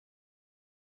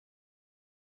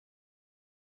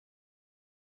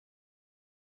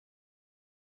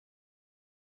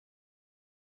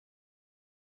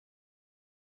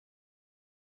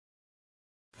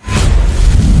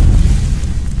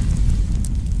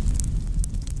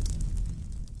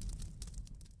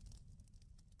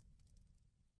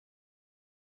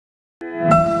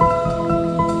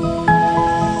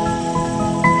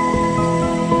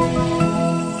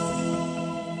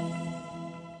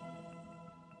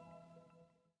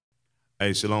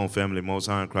Hey, shalom, family. Most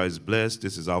High in Christ is blessed.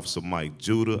 This is Officer Mike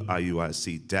Judah,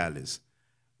 IUIC Dallas.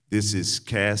 This is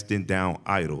casting down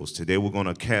idols. Today we're going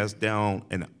to cast down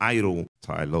an idol,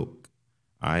 Tlāloc. All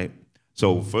right?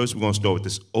 So first we're going to start with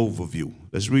this overview.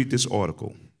 Let's read this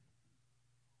article.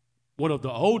 One of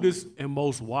the oldest and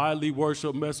most widely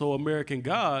worshipped Mesoamerican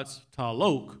gods,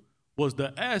 Tlāloc, was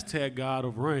the Aztec god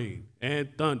of rain and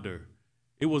thunder.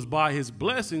 It was by his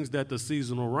blessings that the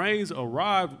seasonal rains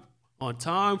arrived on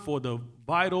time for the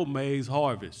vital maize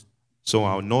harvest. So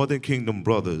our Northern Kingdom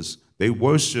brothers, they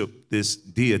worship this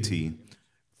deity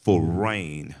for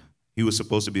rain. He was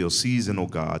supposed to be a seasonal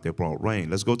god that brought rain.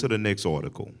 Let's go to the next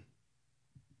article.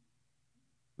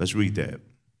 Let's read that.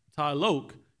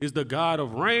 Tlāloc is the god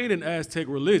of rain in Aztec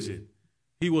religion.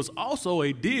 He was also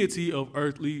a deity of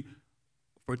earthly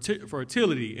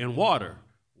fertility and water,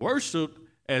 worshipped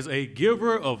as a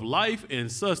giver of life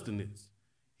and sustenance.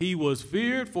 He was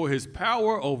feared for his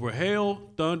power over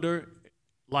hail, thunder,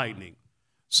 lightning.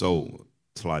 So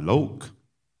Tlāloc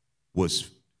was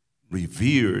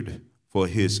revered for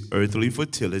his earthly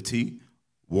fertility,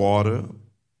 water.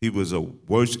 He was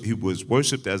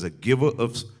worshipped as a giver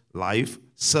of life,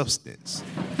 substance.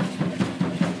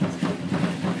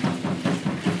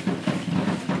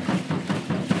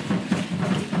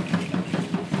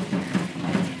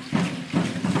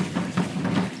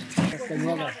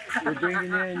 We're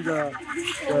bringing in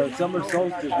the summer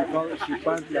solstice. We call it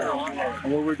Shipantla.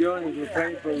 And what we're doing is we're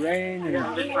praying for rain.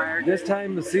 And this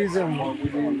time of season,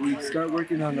 we start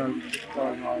working on our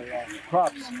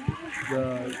crops,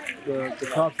 the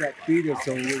crops that feed us.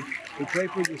 So we pray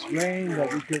for this rain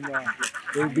that we can,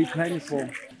 it will be plentiful.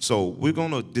 So we're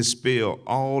going to dispel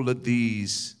all of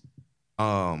these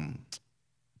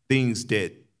things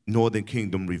that Northern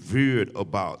Kingdom revered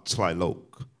about Tlāloc.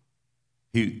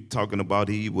 He talking about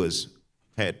he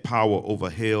had power over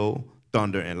hail,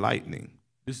 thunder, and lightning.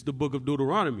 This is the book of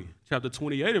Deuteronomy, chapter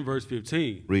 28 and verse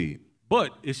 15. Read.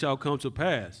 But it shall come to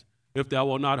pass, if thou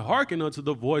wilt not hearken unto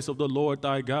the voice of the Lord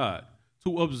thy God,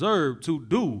 to observe, to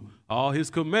do all his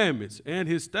commandments and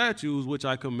his statutes which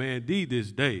I command thee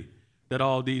this day, that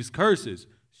all these curses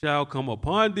shall come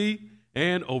upon thee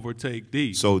and overtake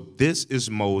thee. So this is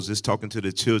Moses talking to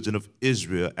the children of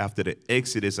Israel after the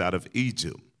exodus out of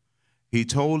Egypt. He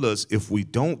told us if we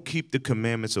don't keep the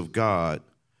commandments of God,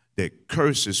 that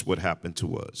curses would happen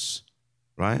to us,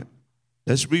 right?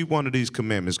 Let's read one of these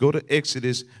commandments. Go to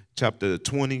Exodus chapter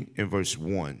 20 and verse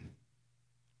 1.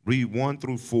 Read 1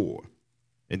 through 4,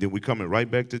 and then we're coming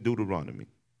right back to Deuteronomy.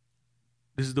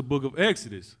 This is the book of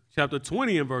Exodus, chapter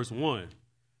 20 and verse 1.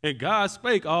 And God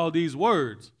spake all these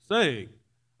words, saying,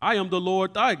 I am the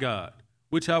Lord thy God,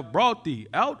 which have brought thee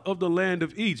out of the land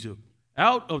of Egypt,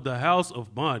 out of the house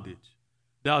of bondage.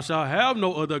 Thou shalt have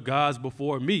no other gods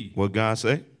before me. What God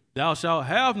say? Thou shalt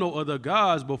have no other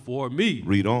gods before me.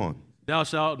 Read on. Thou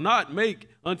shalt not make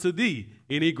unto thee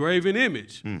any graven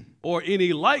image, or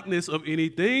any likeness of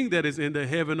anything that is in the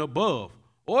heaven above,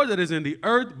 or that is in the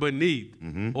earth beneath,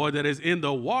 or that is in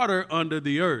the water under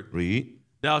the earth. Read.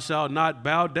 Thou shalt not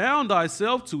bow down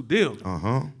thyself to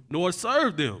them, nor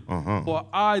serve them. For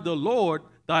I, the Lord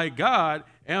thy God,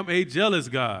 am a jealous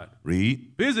God.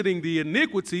 Read. Visiting the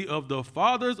iniquity of the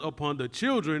fathers upon the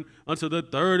children unto the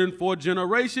third and fourth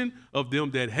generation of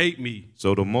them that hate me.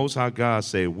 So the Most High God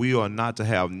said we are not to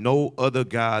have no other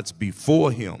gods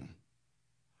before him.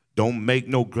 Don't make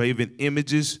no graven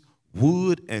images,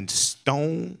 wood and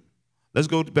stone. Let's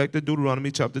go back to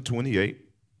Deuteronomy chapter 28.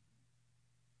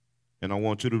 And I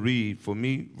want you to read for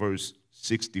me verse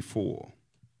 64.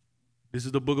 This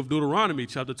is the book of Deuteronomy,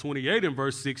 chapter 28 and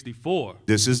verse 64.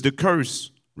 This is the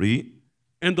curse. Read.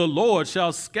 And the Lord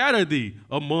shall scatter thee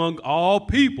among all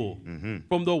people,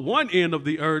 from the one end of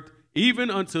the earth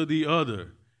even unto the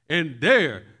other. And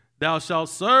there thou shalt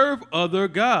serve other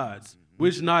gods,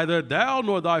 which neither thou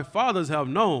nor thy fathers have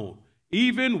known,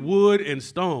 even wood and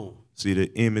stone. See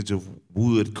the image of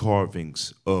wood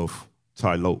carvings of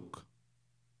Tlāloc.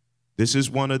 This is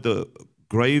one of the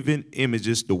graven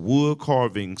images, the wood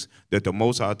carvings that the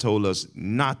Most High told us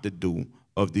not to do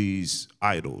of these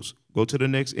idols. Go to the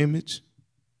next image.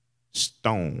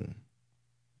 Stone.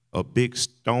 A big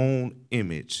stone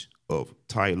image of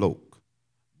Tlāloc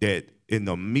that in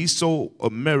the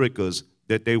Mesoamericas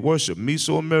that they worship.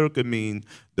 Mesoamerica means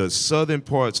the southern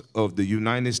parts of the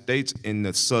United States in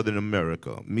the Southern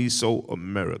America.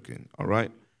 Mesoamerican, all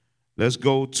right? Let's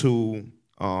go to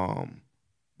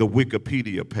the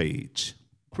Wikipedia page.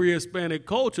 Pre-Hispanic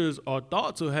cultures are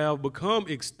thought to have become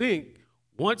extinct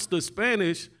once the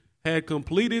Spanish had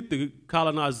completed the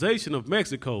colonization of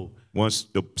Mexico. Once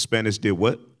the Spanish did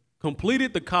what?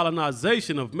 Completed the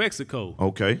colonization of Mexico.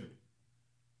 Okay.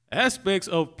 Aspects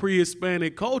of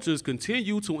pre-Hispanic cultures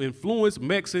continue to influence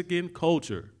Mexican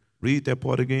culture. Read that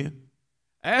part again.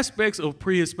 Aspects of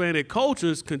pre-Hispanic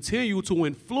cultures continue to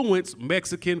influence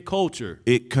Mexican culture.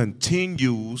 It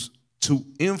continues to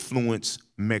influence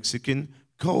Mexican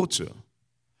culture.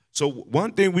 So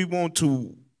one thing we want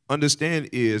to understand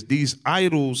is these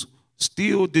idols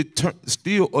still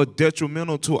are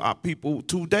detrimental to our people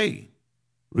today.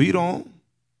 Read on.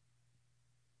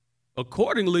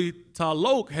 Accordingly,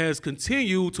 Tlāloc has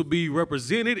continued to be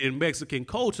represented in Mexican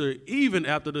culture even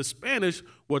after the Spanish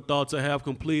were thought to have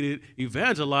completed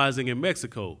evangelizing in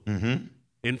Mexico. Mm-hmm.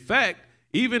 In fact,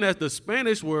 even as the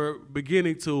Spanish were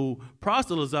beginning to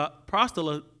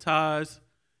proselytize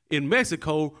in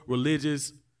Mexico,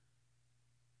 religious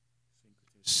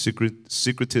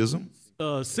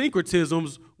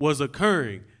syncretisms was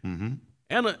occurring. Mm-hmm.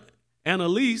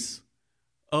 Analysts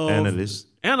of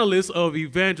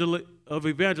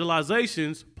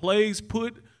evangelizations, plays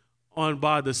put on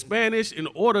by the Spanish in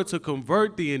order to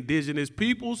convert the indigenous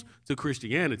peoples to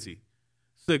Christianity,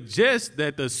 suggests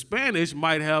that the Spanish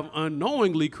might have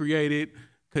unknowingly created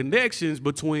connections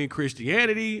between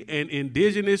Christianity and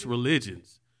indigenous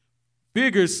religions.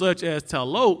 Figures such as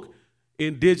Tlāloc,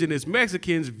 indigenous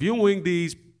Mexicans viewing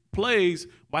these plays,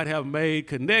 might have made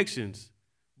connections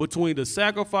between the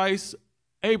sacrifice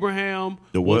Abraham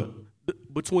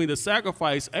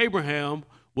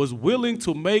was willing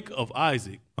to make of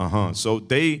Isaac. So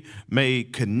they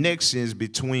made connections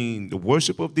between the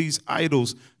worship of these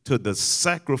idols to the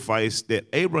sacrifice that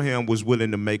Abraham was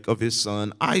willing to make of his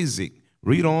son Isaac.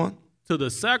 Read on. To the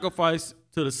sacrifices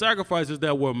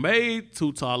that were made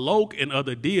to Tlāloc and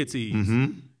other deities.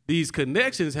 Mm-hmm. These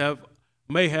connections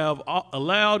may have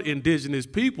allowed indigenous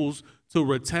peoples to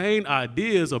retain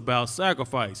ideas about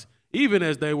sacrifice, even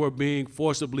as they were being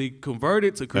forcibly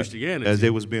converted to Christianity. As they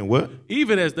was being what?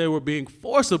 Even as they were being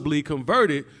forcibly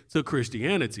converted to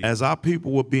Christianity. As our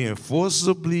people were being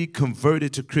forcibly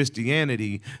converted to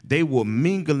Christianity, they were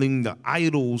mingling the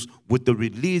idols with the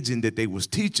religion that they was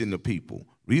teaching the people.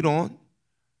 Read on.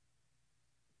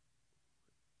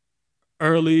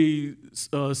 Early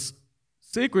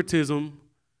syncretism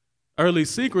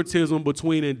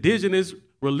between indigenous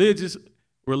religions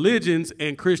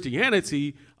and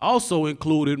Christianity also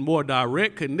included more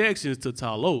direct connections to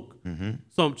Tlāloc. Mm-hmm.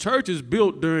 Some churches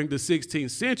built during the 16th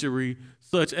century,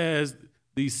 such as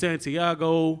the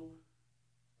Santiago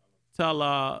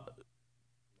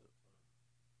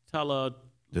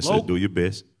Just do your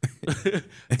best.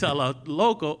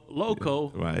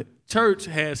 Tlāloc right. Church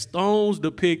had stones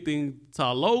depicting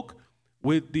Tlāloc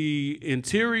with the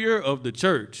interior of the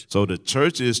church. So the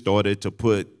churches started to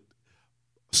put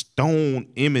stone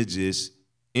images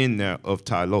in there of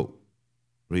Tlāloc.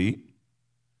 Read.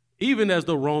 Even as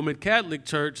the Roman Catholic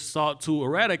Church sought to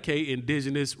eradicate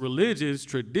indigenous religions,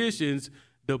 traditions,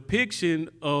 depiction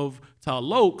of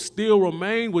Tlāloc still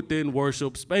remained within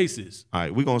worship spaces. All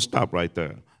right, we're going to stop right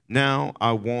there. Now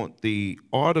I want the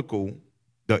article,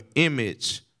 the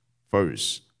image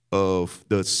first of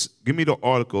give me the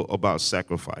article about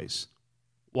sacrifice.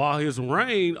 While his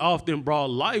reign often brought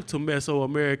life to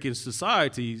Mesoamerican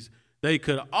societies, they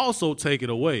could also take it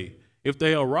away. If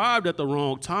they arrived at the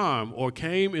wrong time or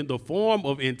came in the form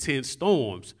of intense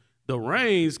storms, the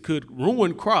rains could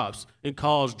ruin crops and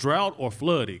cause drought or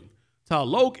flooding.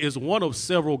 Tlāloc is one of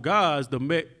several gods the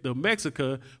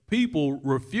Mexica people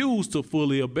refused to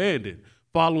fully abandon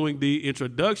following the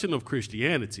introduction of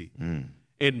Christianity.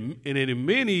 And in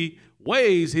many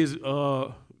ways, his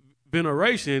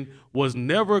veneration was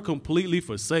never completely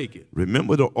forsaken.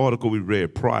 Remember the article we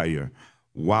read prior.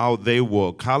 While they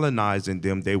were colonizing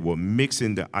them, they were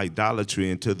mixing the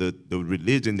idolatry into the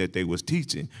religion that they was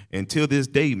teaching. Until this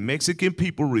day, Mexican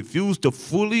people refuse to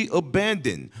fully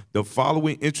abandon the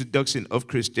following introduction of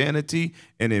Christianity,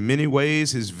 and in many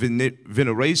ways, his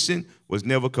veneration was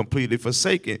never completely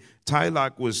forsaken.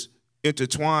 Tlāloc was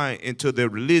intertwined into their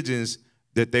religions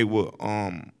that they were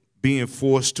being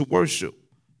forced to worship.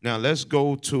 Now, let's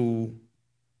go to,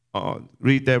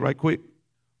 read that right quick.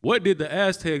 What did the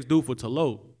Aztecs do for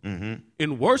Tlāloc? Mm-hmm.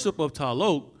 In worship of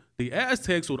Tlāloc, the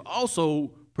Aztecs would also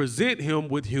present him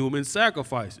with human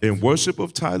sacrifices. In worship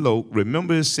of Tlāloc,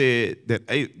 remember it said that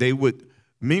they would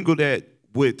mingle that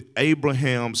with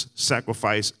Abraham's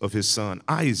sacrifice of his son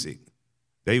Isaac.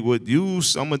 They would use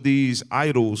some of these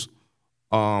idols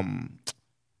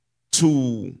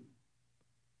to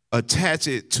attach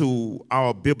it to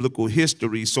our biblical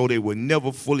history so they would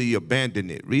never fully abandon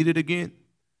it. Read it again.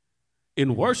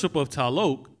 In worship of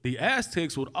Tlāloc, the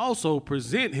Aztecs would also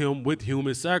present him with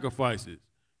human sacrifices.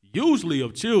 usually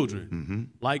of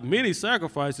children. Like many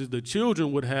sacrifices, the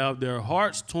children would have their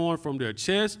hearts torn from their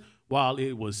chests while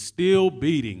it was still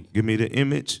beating. Give me the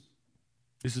image.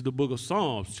 This is the book of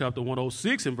Psalms, chapter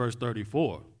 106 and verse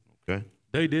 34. Okay.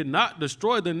 They did not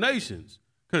destroy the nations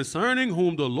concerning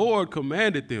whom the Lord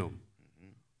commanded them,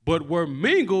 but were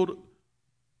mingled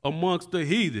amongst the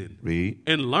heathen. Read.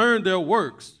 And learned their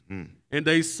works. And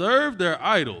they served their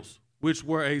idols, which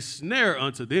were a snare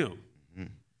unto them.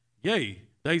 Yea,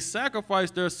 they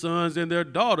sacrificed their sons and their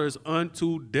daughters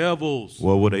unto devils.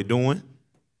 What were they doing?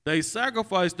 They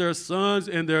sacrificed their sons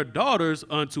and their daughters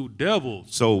unto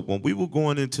devils. So when we were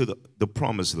going into the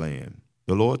promised land,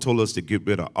 the Lord told us to get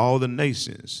rid of all the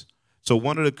nations. So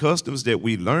one of the customs that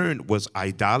we learned was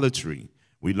idolatry.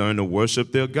 We learned to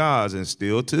worship their gods, and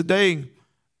still today,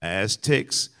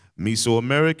 Aztecs,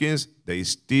 Mesoamericans, they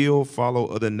still follow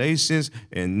other nations.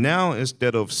 And now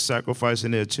instead of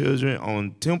sacrificing their children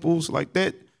on temples like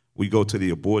that, we go to the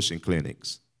abortion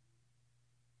clinics.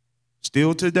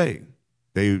 Still today,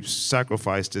 they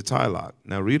sacrifice to Tlāloc.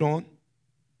 Now read on.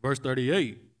 Verse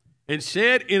 38. And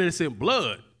shed innocent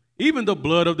blood, even the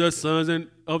blood of their sons and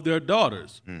of their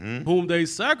daughters, whom they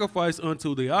sacrificed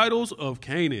unto the idols of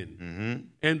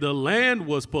Canaan. And the land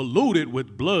was polluted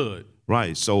with blood.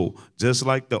 Right. So just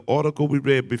like the article we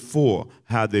read before,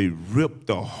 how they ripped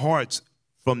the hearts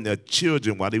from their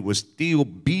children while they were still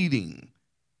beating,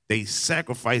 they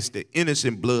sacrificed the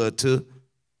innocent blood to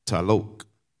Tlāloc.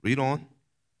 Read on.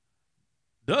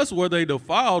 Thus were they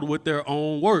defiled with their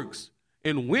own works,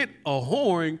 and went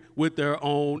a-whoring with their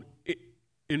own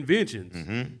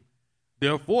inventions.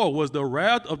 Therefore was the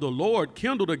wrath of the Lord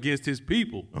kindled against his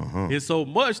people,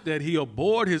 insomuch that he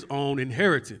abhorred his own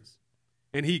inheritance.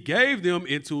 And he gave them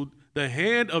into the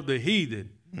hand of the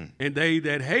heathen, and they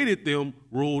that hated them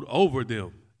ruled over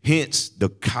them. Hence the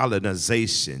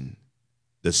colonization,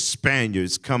 the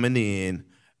Spaniards coming in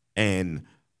and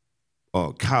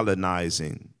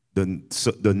colonizing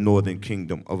the northern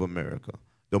kingdom of America.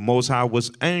 The Most High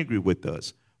was angry with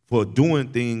us for doing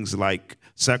things like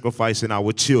sacrificing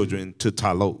our children to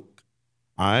Tlāloc.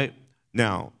 All right?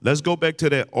 Now, let's go back to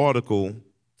that article.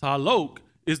 Tlāloc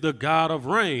is the god of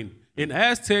rain. In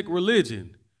Aztec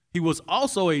religion, he was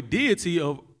also a deity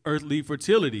of earthly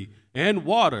fertility and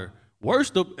water,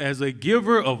 worshipped as a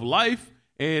giver of life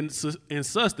and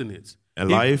sustenance.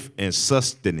 Life and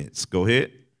sustenance. Go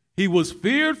ahead. He was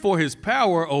feared for his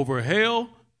power over hail,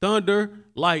 thunder,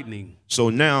 lightning. So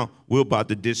now we're about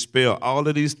to dispel all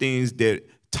of these things that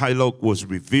Tlāloc was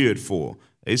revered for.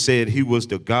 They said he was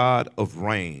the god of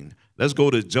rain. Let's go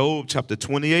to Job chapter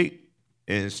 28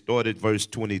 and start at verse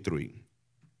 23.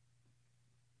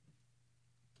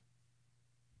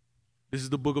 This is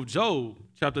the book of Job,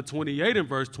 chapter 28 and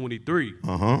verse 23.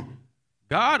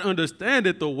 God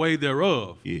understandeth the way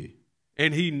thereof,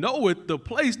 and he knoweth the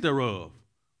place thereof.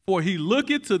 For he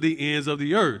looketh to the ends of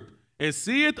the earth, and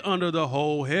seeth under the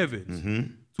whole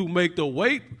heavens, to make the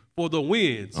weight for the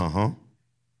winds.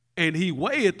 And he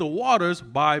weigheth the waters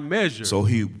by measure. So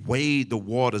he weighed the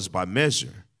waters by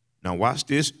measure. Now watch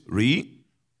this. Read.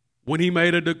 When he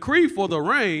made a decree for the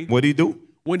rain. What'd he do?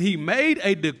 When he made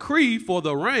a decree for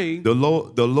the rain. The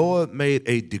Lord made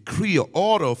a decree, an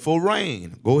order for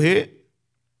rain. Go ahead.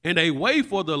 And a way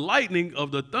for the lightning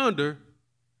of the thunder.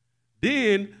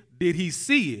 Then did he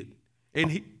see it,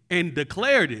 and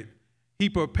declared it. He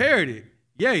prepared it,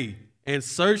 yea, and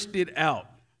searched it out.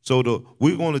 So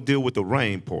we're going to deal with the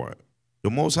rain part.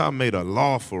 The Most High made a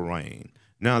law for rain.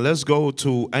 Now let's go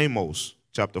to Amos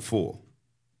chapter 4.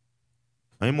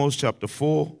 Amos chapter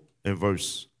 4 and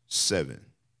verse 7.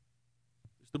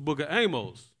 It's the book of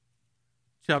Amos,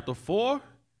 chapter 4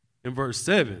 and verse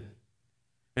 7.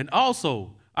 And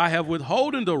also I have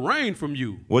withholden the rain from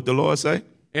you. What the Lord say?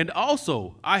 And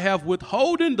also I have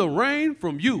withholden the rain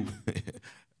from you.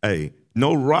 Hey,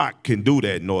 no rock can do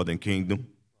that, Northern Kingdom.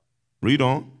 Read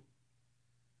on.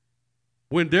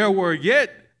 When there were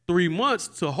yet 3 months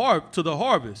to the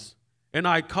harvest, and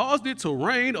I caused it to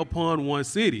rain upon one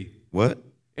city. What?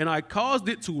 And I caused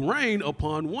it to rain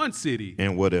upon one city.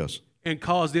 And what else? And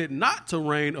caused it not to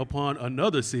rain upon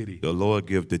another city. The Lord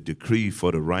gave the decree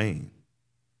for the rain.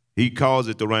 He caused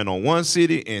it to rain on one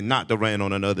city and not to rain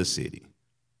on another city.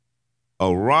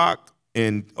 A rock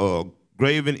and a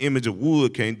graven image of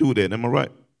wood can't do that. Am I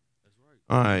right? That's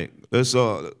right. All right. Let's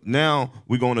now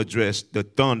we're going to address the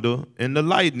thunder and the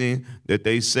lightning that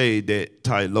they say that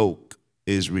Tlāloc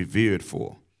is revered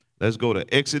for. Let's go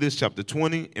to Exodus chapter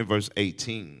 20 and verse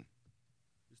 18.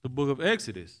 It's the book of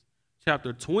Exodus,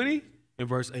 chapter 20 and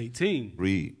verse 18.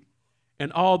 Read.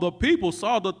 And all the people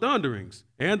saw the thunderings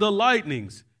and the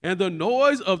lightnings and the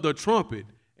noise of the trumpet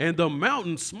and the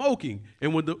mountain smoking.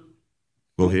 And when the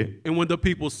Go ahead. And when the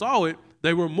people saw it,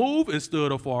 they were moved and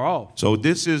stood afar off. So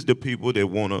this is the people that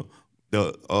want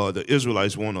to, the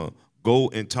Israelites want to go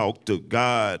and talk to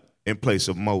God in place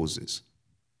of Moses,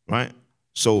 right?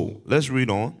 So let's read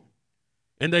on.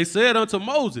 And they said unto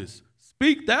Moses,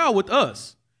 Speak thou with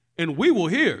us, and we will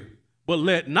hear. But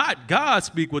let not God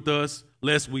speak with us,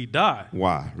 lest we die.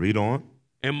 Why? Read on.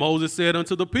 And Moses said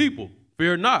unto the people,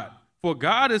 Fear not, for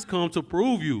God is come to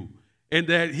prove you, and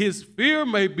that his fear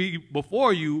may be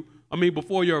before you,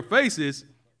 before your faces,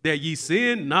 that ye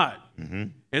sin not.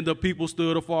 And the people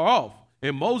stood afar off.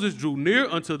 And Moses drew near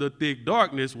unto the thick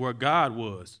darkness where God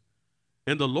was.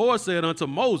 And the Lord said unto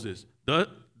Moses,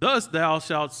 Thus thou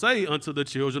shalt say unto the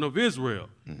children of Israel,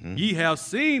 Ye have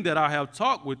seen that I have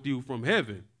talked with you from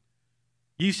heaven.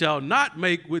 Ye shall not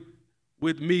make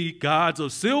with me gods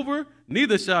of silver,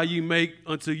 neither shall ye make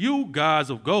unto you gods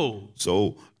of gold.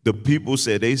 So the people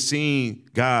said they seen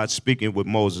God speaking with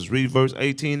Moses. Read verse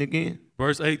 18 again.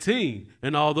 Verse 18,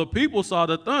 and all the people saw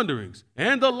the thunderings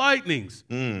and the lightnings.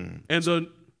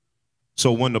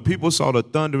 So when the people saw the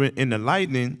thundering and the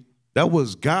lightning, that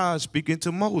was God speaking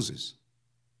to Moses.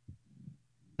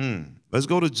 Let's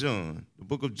go to John, the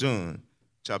book of John,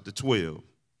 chapter 12.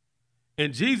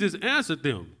 And Jesus answered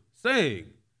them, saying,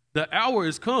 The hour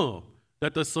is come,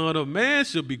 that the Son of Man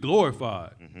should be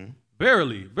glorified.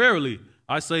 Verily, verily,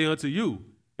 I say unto you,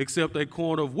 except a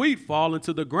corn of wheat fall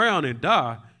into the ground and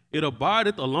die, it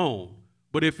abideth alone.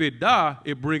 But if it die,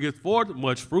 it bringeth forth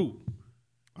much fruit.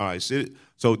 All right,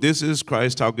 so this is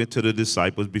Christ talking to the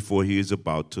disciples before he is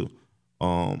about to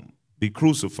be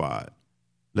crucified.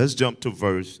 Let's jump to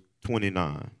verse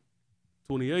 29.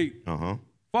 28.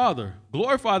 Father,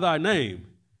 glorify thy name.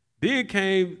 Then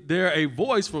came there a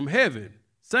voice from heaven,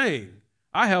 saying,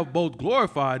 I have both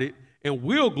glorified it and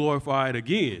will glorify it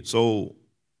again. So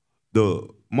the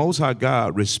Most High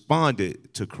God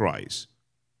responded to Christ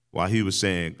while he was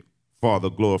saying, Father,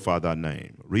 glorify thy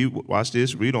name. Watch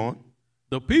this, read on.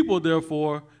 The people,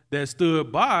 therefore, that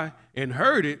stood by and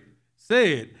heard it,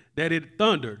 said that it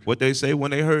thundered. What they say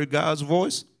when they heard God's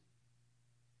voice?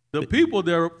 The people,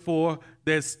 therefore,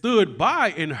 that stood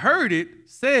by and heard it,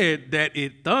 said that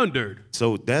it thundered.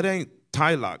 So that ain't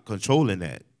Tlāloc controlling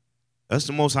that. That's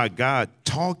the Most High God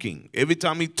talking. Every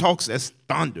time he talks, that's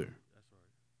thunder.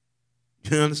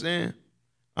 That's right. You understand?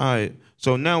 All right.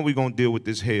 So now we're going to deal with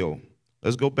this hell.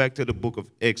 Let's go back to the book of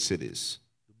Exodus.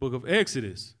 The book of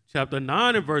Exodus, chapter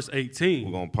 9 and verse 18.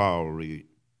 We're going to power read.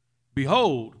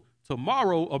 Behold,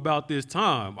 tomorrow about this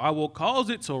time I will cause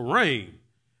it to rain,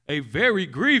 a very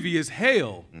grievous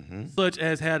hail, such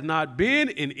as had not been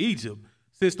in Egypt,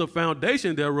 since the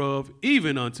foundation thereof,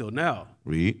 even until now.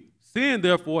 Read. Send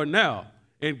therefore now,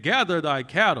 and gather thy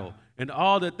cattle, and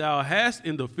all that thou hast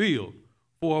in the field.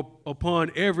 For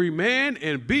upon every man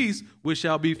and beast which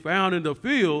shall be found in the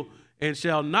field, and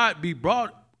shall not be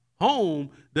brought home,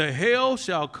 the hail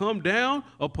shall come down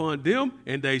upon them,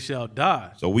 and they shall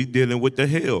die. So we dealing with the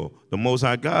hell. The Most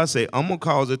High God say, I'm going to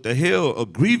cause it the hell, a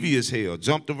grievous hell.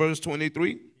 Jump to verse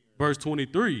 23. Verse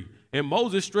 23, and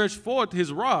Moses stretched forth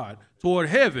his rod toward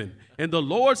heaven, and the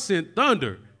Lord sent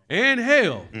thunder and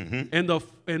hail, and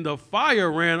the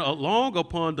fire ran along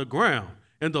upon the ground,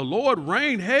 and the Lord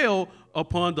rained hail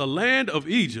upon the land of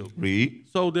Egypt. Read.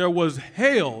 So there was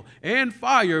hail and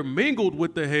fire mingled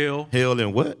with the hail. Hail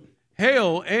and what?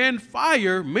 Hail and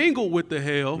fire mingled with the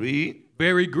hail. Read.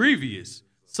 Very grievous,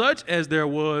 such as there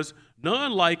was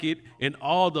none like it in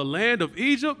all the land of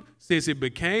Egypt since it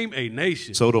became a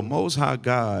nation. So the Most High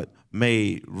God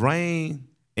made rain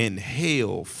and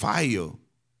hail, fire,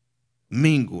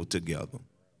 mingle together.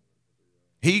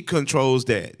 He controls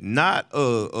that, not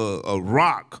a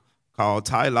rock called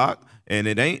Tlāloc, and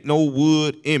it ain't no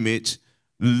wood image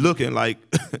looking like,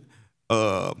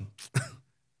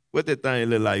 what that thing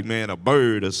look like, man, a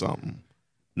bird or something.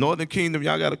 Northern Kingdom,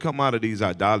 y'all got to come out of these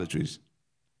idolatries.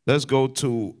 Let's go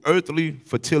to earthly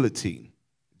fertility,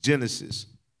 Genesis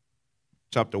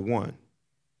chapter 1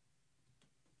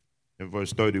 and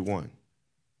verse 31.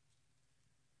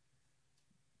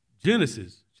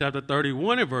 Genesis chapter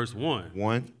 31 and verse 1.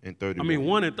 1 and 31.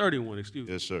 1 and 31, excuse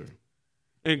me. Yes, sir.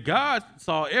 And God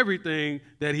saw everything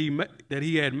that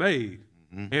he had made,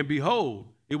 and behold,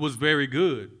 it was very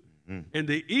good. And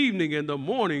the evening and the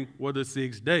morning were the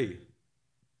sixth day.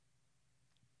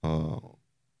 Go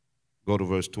to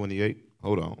verse 28.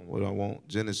 Hold on. What I want?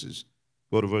 Genesis.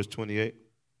 Go to verse 28.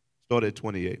 Start at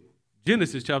 28.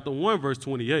 Genesis chapter 1, verse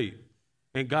 28.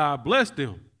 And God blessed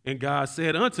them, and God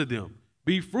said unto them,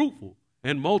 Be fruitful,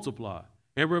 and multiply,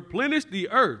 and replenish the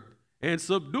earth, and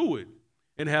subdue it,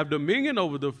 and have dominion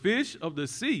over the fish of the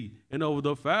sea, and over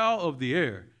the fowl of the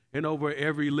air, and over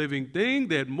every living thing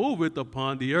that moveth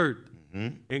upon the earth.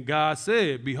 And God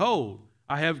said, Behold,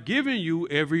 I have given you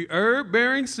every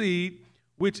herb-bearing seed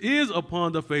which is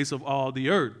upon the face of all the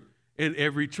earth, and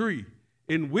every tree,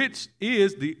 in which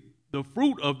is the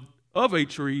fruit of a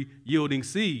tree yielding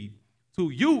seed. To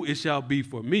you it shall be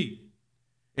for meat,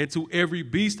 and to every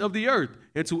beast of the earth,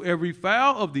 and to every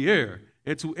fowl of the air,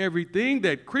 and to everything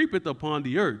that creepeth upon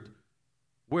the earth,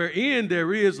 wherein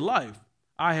there is life.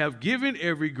 I have given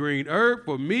every green herb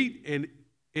for meat, and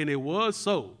it was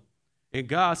so. And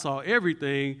God saw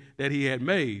everything that he had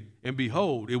made, and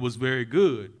behold, it was very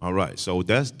good. All right, so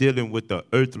that's dealing with the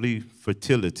earthly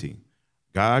fertility.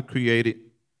 God created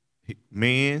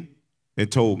man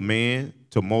and told man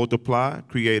to multiply,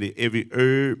 created every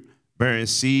herb bearing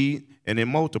seed, and it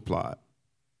multiplied.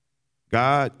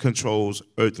 God controls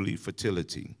earthly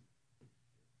fertility.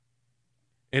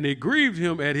 And it grieved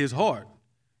him at his heart.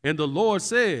 And the Lord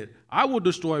said, I will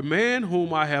destroy man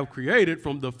whom I have created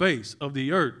from the face of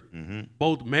the earth,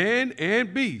 both man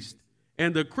and beast,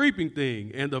 and the creeping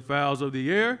thing, and the fowls of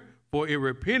the air, for it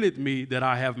repenteth me that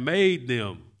I have made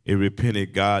them. It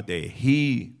repented God that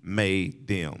he made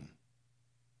them.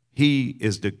 He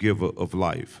is the giver of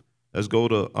life. Let's go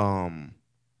to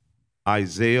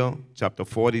Isaiah chapter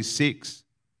 46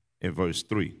 and verse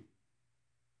 3.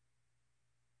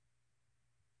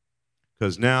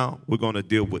 Because now we're going to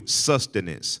deal with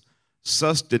sustenance.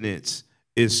 Sustenance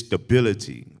is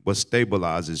stability, what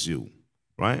stabilizes you,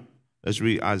 right? Let's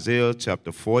read Isaiah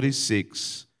chapter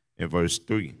 46 and verse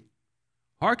 3.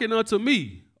 Hearken unto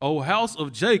me, O house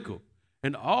of Jacob,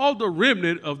 and all the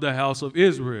remnant of the house of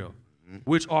Israel,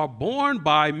 which are born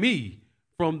by me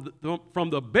from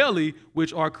the belly,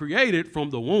 which are created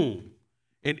from the womb,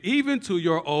 and even to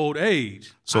your old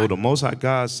age. So the Most High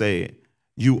God said,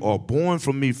 you are born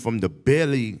from me from the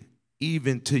belly,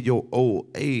 even to your old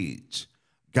age.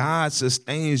 God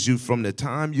sustains you from the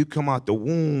time you come out the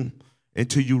womb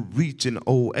until you reach an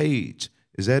old age.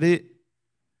 Is that it?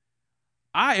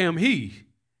 I am he,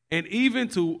 and even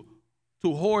to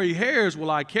hoary hairs will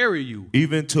I carry you.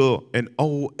 Even to an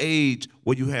old age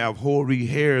where you have hoary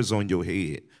hairs on your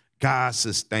head, God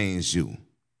sustains you.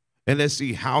 And let's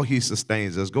see how he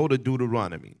sustains us. Go to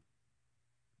Deuteronomy.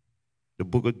 The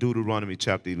book of Deuteronomy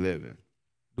chapter 11.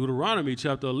 Deuteronomy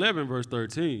chapter 11, verse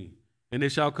 13. And it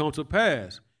shall come to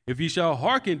pass, if ye shall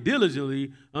hearken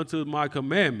diligently unto my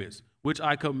commandments, which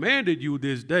I commanded you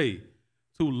this day,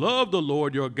 to love the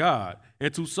Lord your God,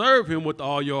 and to serve him with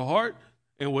all your heart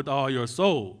and with all your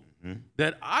soul,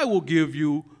 that I will give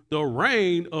you the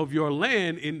rain of your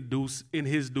land in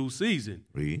his due season.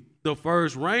 Read. The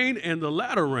first rain and the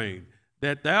latter rain,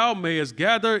 that thou mayest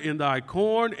gather in thy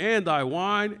corn and thy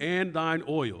wine and thine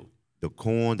oil. The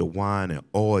corn, the wine, and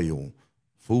oil,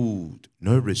 food,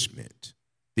 nourishment,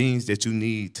 things that you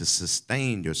need to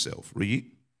sustain yourself. Read.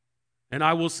 And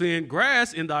I will send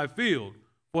grass in thy field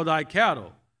for thy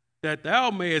cattle, that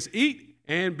thou mayest eat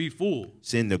and be full.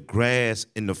 Send the grass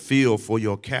in the field for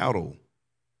your cattle,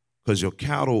 because your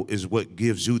cattle is what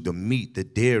gives you the meat, the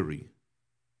dairy.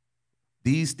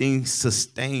 These things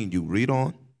sustain you. Read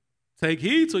on. Take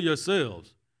heed to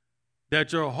yourselves,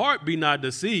 that your heart be not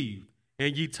deceived,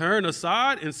 and ye turn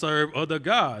aside and serve other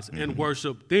gods and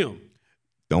worship them.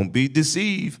 Don't be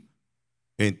deceived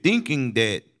in thinking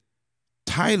that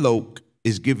Tlāloc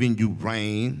is giving you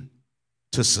rain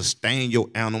to sustain your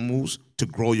animals, to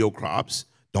grow your crops.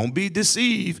 Don't be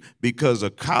deceived because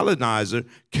a colonizer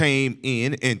came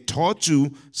in and taught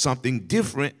you something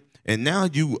different, and now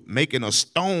you making a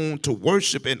stone to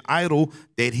worship an idol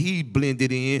that he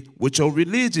blended in with your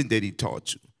religion that he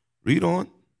taught you. Read on.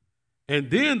 And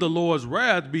then the Lord's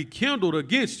wrath be kindled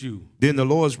against you. Then the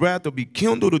Lord's wrath will be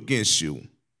kindled against you.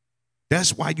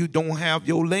 That's why you don't have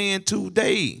your land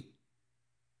today.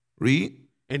 Read.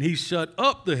 And he shut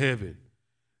up the heaven,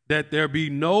 that there be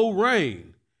no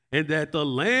rain, and that the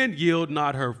land yield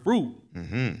not her fruit.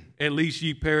 At least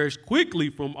ye perish quickly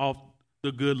from off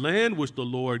the good land which the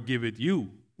Lord giveth you.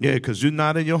 Yeah, because you're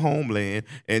not in your homeland.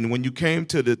 And when you came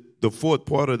to the fourth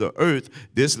part of the earth,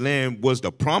 this land was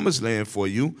the promised land for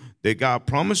you that God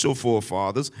promised your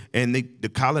forefathers, and the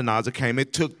colonizer came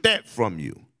and took that from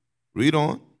you. Read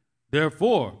on.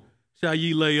 Therefore shall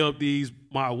ye lay up these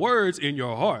my words in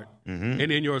your heart and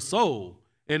in your soul,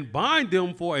 and bind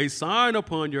them for a sign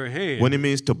upon your hand. When it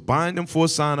means to bind them for a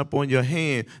sign upon your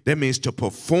hand, that means to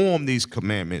perform these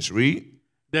commandments. Read.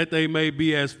 That they may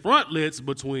be as frontlets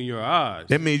between your eyes.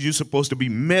 That means you're supposed to be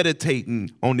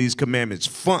meditating on these commandments,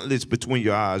 frontlets between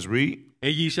your eyes. Read.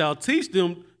 And ye shall teach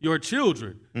them your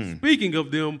children, speaking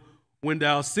of them when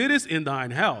thou sittest in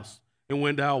thine house, and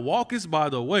when thou walkest by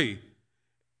the way,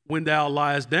 when thou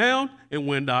liest down, and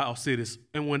when thou sittest,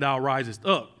 and when thou risest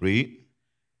up. Read.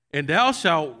 And thou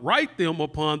shalt write them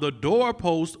upon the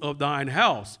doorpost of thine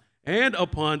house and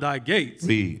upon thy gates.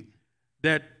 Read.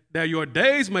 That your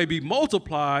days may be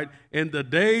multiplied, and the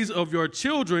days of your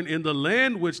children in the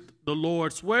land which the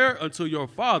Lord sware unto your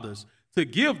fathers, to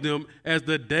give them as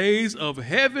the days of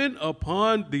heaven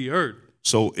upon the earth.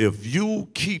 So if you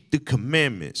keep the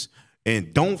commandments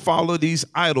and don't follow these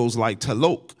idols like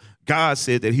Tlāloc, God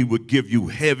said that he would give you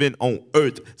heaven on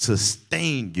earth,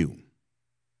 sustain you.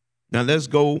 Now let's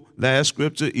go, last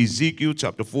scripture, Ezekiel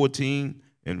chapter 14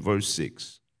 and verse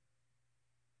 6.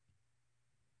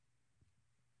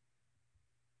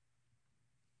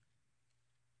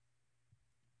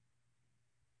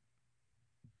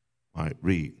 All right,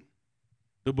 read.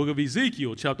 The book of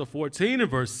Ezekiel, chapter 14 and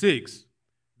verse 6.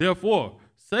 Therefore,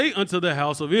 say unto the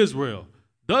house of Israel,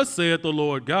 thus saith the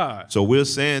Lord God. So we're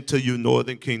saying to you,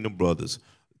 Northern Kingdom brothers,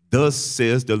 thus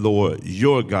says the Lord,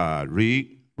 your God.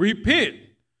 Read. Repent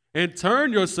and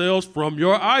turn yourselves from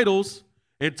your idols,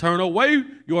 and turn away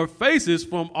your faces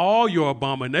from all your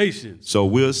abominations. So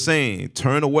we're saying,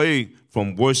 turn away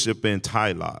from worshiping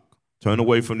Tlāloc. Turn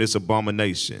away from this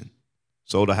abomination.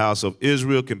 So the house of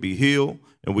Israel can be healed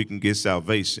and we can get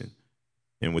salvation.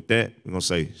 And with that, we're going to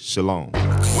say shalom.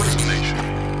 What is a nation?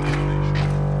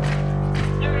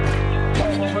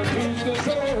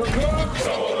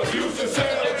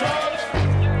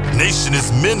 Nation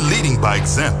is men leading by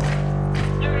example.